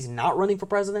associates he's not running for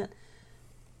president.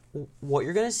 What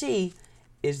you're going to see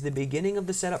is the beginning of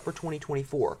the setup for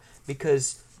 2024,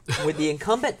 because with the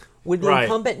incumbent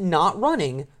not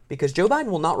running, because Joe Biden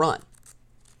will not run.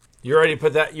 You already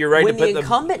put that. You're ready when to put the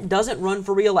incumbent doesn't run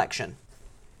for re-election,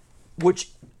 which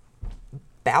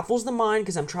baffles the mind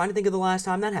because I'm trying to think of the last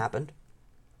time that happened.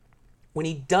 When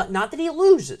he not that he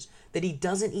loses, that he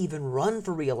doesn't even run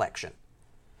for re-election.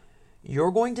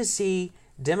 You're going to see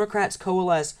Democrats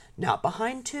coalesce not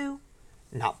behind 2,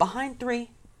 not behind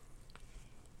 3,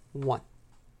 1.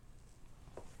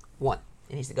 And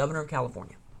he's the governor of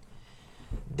California.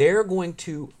 they're going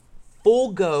to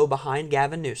full go behind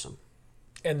Gavin Newsom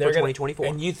and for 2024.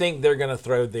 And you think they're going to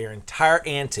throw their entire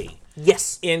ante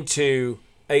yes. into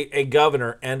a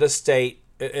governor and a state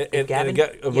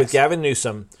with Gavin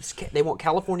Newsom. They want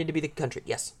California to be the country,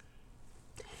 yes.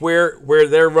 Where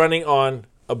they're running on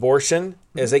abortion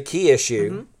as a key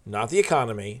issue, not the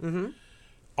economy.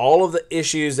 All of the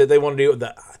issues that they want to do.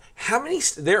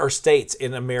 There are states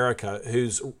in America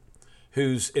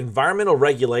whose environmental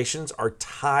regulations are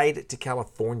tied to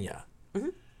California.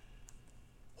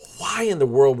 Why in the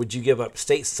world would you give up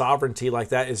state sovereignty like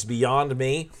that is beyond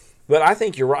me. But I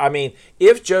think you're right. I mean,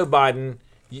 if Joe Biden,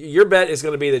 your bet is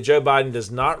going to be that Joe Biden does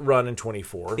not run in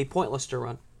 24. It'd be pointless to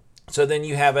run. So then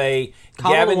you have a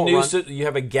Gavin Newsom. You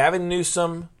have a Gavin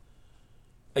Newsom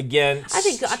against. I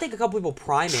think a couple people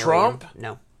primary Trump. Him.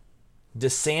 No.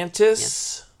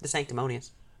 DeSantis. The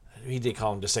sanctimonious. He did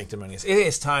call him DeSanctimonious. It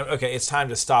is time. Okay, it's time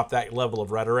to stop that level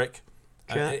of rhetoric.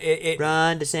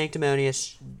 Run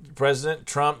DeSanctimonious. President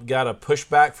Trump got a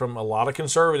pushback from a lot of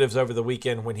conservatives over the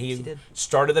weekend when he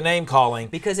started the name calling.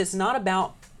 Because it's not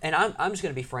about, and I'm just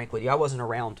going to be frank with you, I wasn't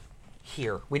around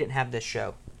here. We didn't have this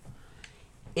show.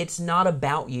 It's not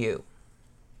about you.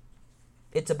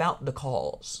 It's about the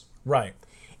cause. Right.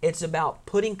 It's about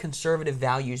putting conservative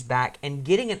values back and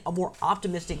getting a more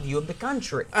optimistic view of the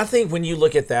country. I think when you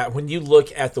look at that, when you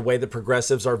look at the way the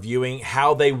progressives are viewing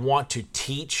how they want to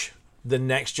teach the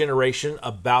next generation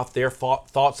about their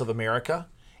thoughts of America,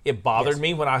 it bothered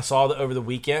me when I saw that over the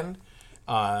weekend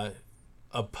a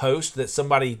post that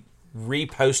somebody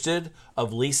reposted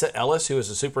of Lisa Ellis, who is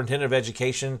a superintendent of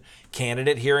education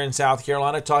candidate here in South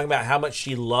Carolina, talking about how much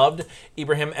she loved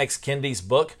Ibram X. Kendi's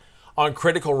book on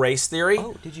critical race theory.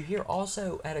 Oh, did you hear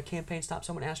also at a campaign stop,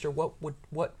 someone asked her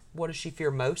what does she fear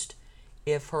most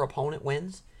if her opponent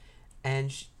wins?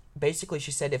 And basically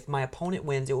she said, if my opponent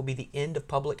wins, it will be the end of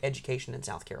public education in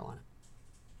South Carolina.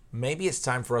 Maybe it's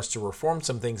time for us to reform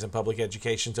some things in public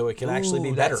education so it can actually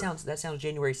be better. That sounds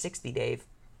January 60, Dave.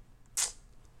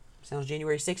 Sounds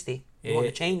January 60. You want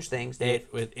to change things, Dave.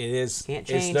 It is. Can't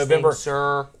change it's November, things,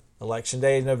 sir. Election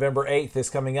Day, November 8th is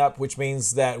coming up, which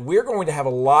means that we're going to have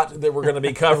a lot that we're going to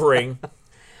be covering.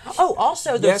 Oh,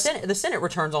 also, the Senate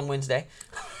returns on Wednesday.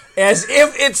 As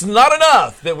if it's not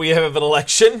enough that we have an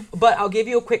election. But I'll give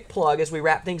you a quick plug as we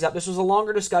wrap things up. This was a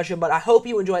longer discussion, but I hope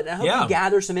you enjoyed it. And I hope you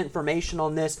gather some information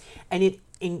on this, and it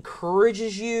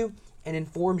encourages you and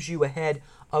informs you ahead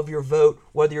of your vote,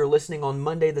 whether you're listening on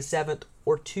Monday the 7th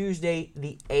or Tuesday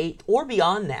the 8th or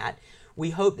beyond that.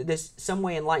 We hope that this some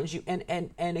way enlightens you.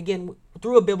 And again,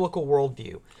 through a biblical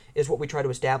worldview is what we try to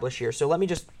establish here. So let me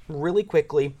just really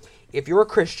quickly, if you're a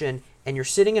Christian and you're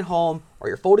sitting at home or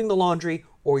you're folding the laundry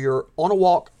or you're on a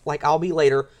walk like I'll be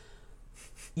later,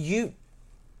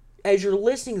 as you're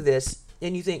listening to this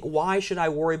and you think, why should I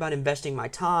worry about investing my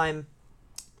time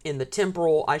in the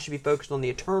temporal? I should be focused on the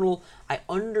eternal. I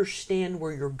understand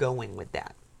where you're going with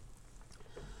that.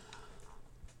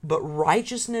 But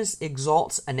righteousness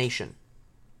exalts a nation.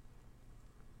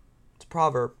 It's a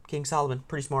proverb. King Solomon,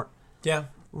 pretty smart. Yeah.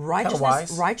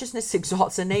 Righteousness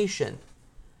exalts a nation.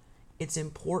 It's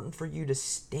important for you to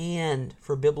stand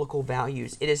for biblical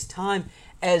values. It is time,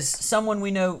 as someone we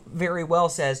know very well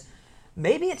says,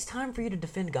 maybe it's time for you to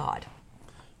defend God.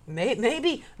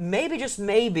 Maybe, just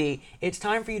maybe, it's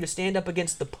time for you to stand up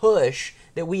against the push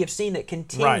that we have seen that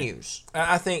continues.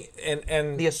 Right. I think,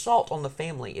 and the assault on the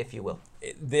family, if you will.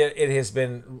 It has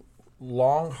been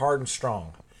long, hard, and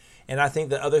strong. And I think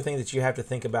the other thing that you have to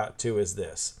think about, too, is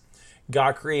this.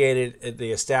 God created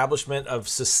the establishment of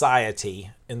society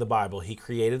in the Bible. He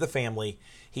created the family.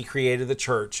 He created the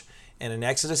church. And in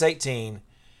Exodus 18,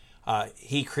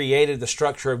 he created the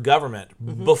structure of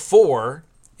government before,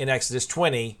 in Exodus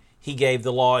 20, he gave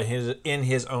the law in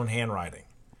his own handwriting.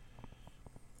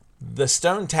 The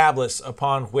stone tablets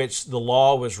upon which the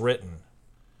law was written,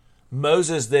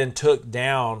 Moses then took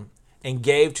down and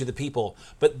gave to the people.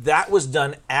 But that was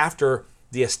done after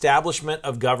the establishment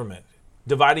of government,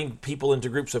 dividing people into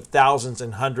groups of thousands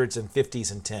and hundreds and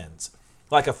fifties and tens,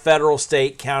 like a federal,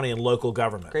 state, county, and local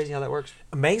government. Crazy how that works.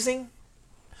 Amazing.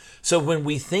 So when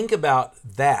we think about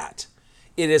that,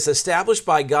 it is established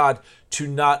by God to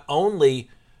not only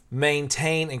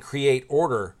maintain and create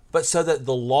order, but so that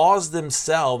the laws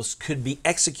themselves could be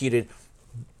executed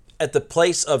at the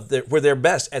place of where they're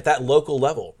best, at that local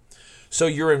level. So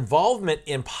your involvement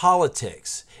in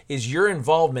politics is your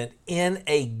involvement in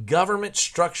a government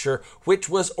structure which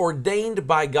was ordained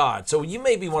by God. So you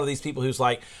may be one of these people who's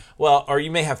like, well, or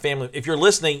you may have family, if you're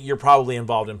listening, you're probably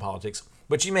involved in politics,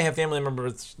 but you may have family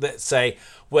members that say,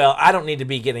 well, I don't need to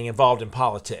be getting involved in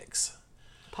politics.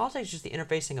 Politics is just the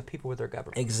interfacing of people with their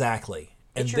government. Exactly.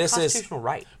 And it's your constitutional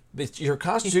right. It's your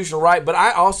constitutional right, but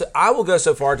I will go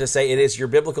so far to say it is your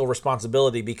biblical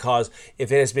responsibility, because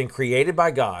if it has been created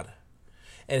by God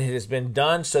and it has been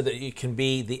done so that it can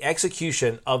be the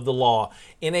execution of the law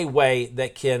in a way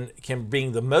that can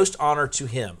bring the most honor to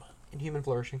Him. And human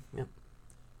flourishing, yep.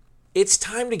 It's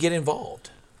time to get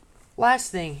involved.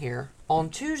 Last thing here. On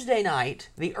Tuesday night,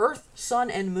 the Earth, Sun,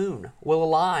 and Moon will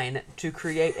align to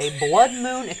create a blood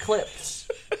moon eclipse.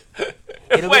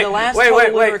 It'll be the last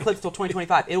total lunar eclipse till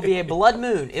 2025. It'll be a blood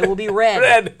moon. It will be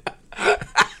red.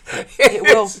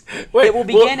 It will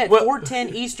begin at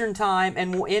 4:10 Eastern Time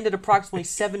and will end at approximately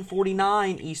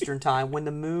 7:49 Eastern Time when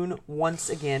the moon once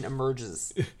again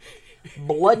emerges.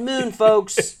 Blood moon,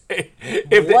 folks.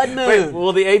 Blood moon. Wait,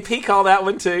 will the AP call that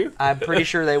one too? I'm pretty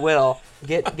sure they will.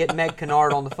 Get Meg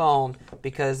Kennard on the phone,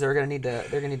 because they're gonna need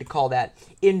to call that.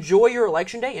 Enjoy your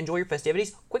election day. Enjoy your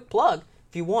festivities. Quick plug: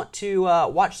 if you want to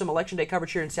watch some election day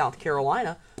coverage here in South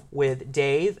Carolina with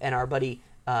Dave and our buddy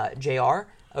JR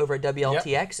over at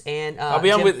WLTX, and I'll be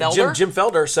on with Felder. Jim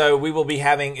Felder. So we will be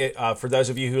having it, for those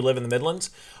of you who live in the Midlands,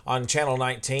 on Channel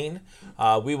 19.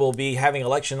 We will be having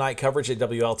election night coverage at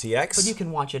WLTX. But you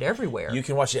can watch it everywhere. You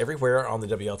can watch it everywhere on the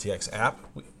WLTX app.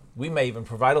 We may even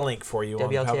provide a link for you.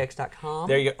 WLTX.com.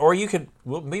 There you go. Or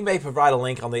we may provide a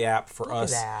link on the app for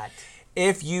us. Look at that.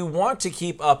 If you want to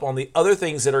keep up on the other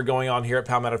things that are going on here at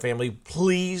Palmetto Family,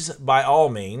 please, by all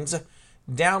means,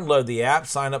 download the app,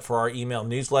 sign up for our email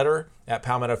newsletter at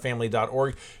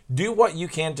palmettofamily.org. Do what you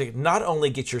can to not only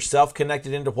get yourself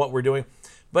connected into what we're doing,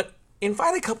 but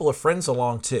invite a couple of friends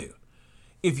along too.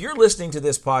 If you're listening to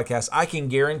this podcast, I can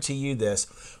guarantee you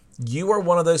this. You are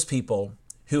one of those people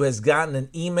who has gotten an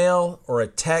email or a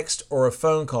text or a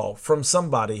phone call from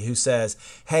somebody who says,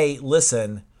 hey,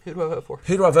 listen. Who do I vote for?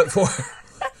 Who do I vote for?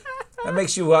 That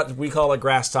makes you what we call a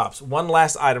grass tops. One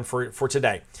last item for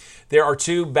today. There are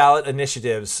 2 ballot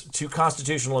initiatives, 2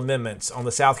 constitutional amendments on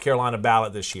the South Carolina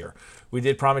ballot this year. We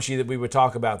did promise you that we would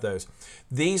talk about those.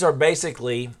 These are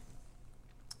basically,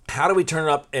 how do we turn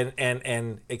up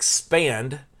and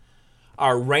expand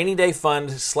our rainy day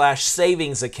fund /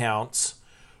 savings accounts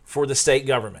for the state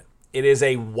government. It is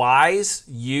a wise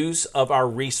use of our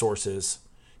resources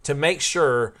to make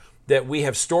sure that we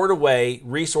have stored away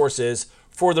resources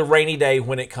for the rainy day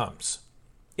when it comes.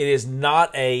 It is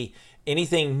not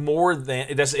anything more than,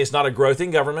 it's not a growth in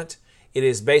government. It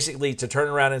is basically to turn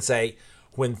around and say,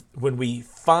 when we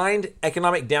find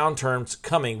economic downturns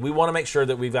coming, we want to make sure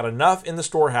that we've got enough in the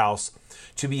storehouse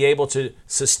to be able to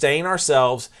sustain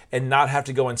ourselves and not have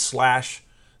to go and slash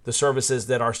the services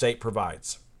that our state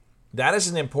provides. That is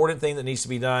an important thing that needs to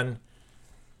be done.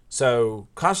 So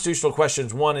constitutional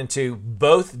questions 1 and 2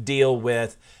 both deal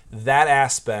with that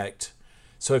aspect.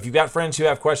 So if you've got friends who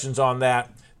have questions on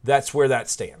that, that's where that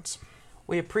stands.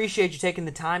 We appreciate you taking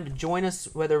the time to join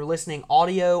us, whether listening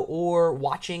audio or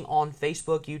watching on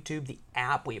Facebook, YouTube, the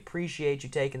app. We appreciate you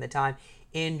taking the time.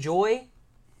 Enjoy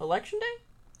Election Day?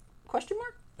 Question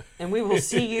mark? And we will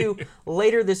see you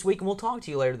later this week, and we'll talk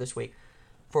to you later this week.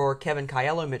 For Kevin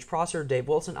Caiello, Mitch Prosser, Dave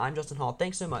Wilson, I'm Justin Hall.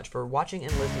 Thanks so much for watching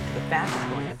and listening to the fastest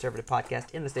growing conservative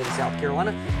podcast in the state of South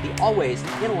Carolina, the always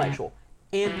intellectual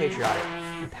and patriotic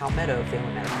Palmetto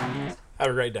Family Matters podcast.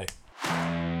 Have a great day.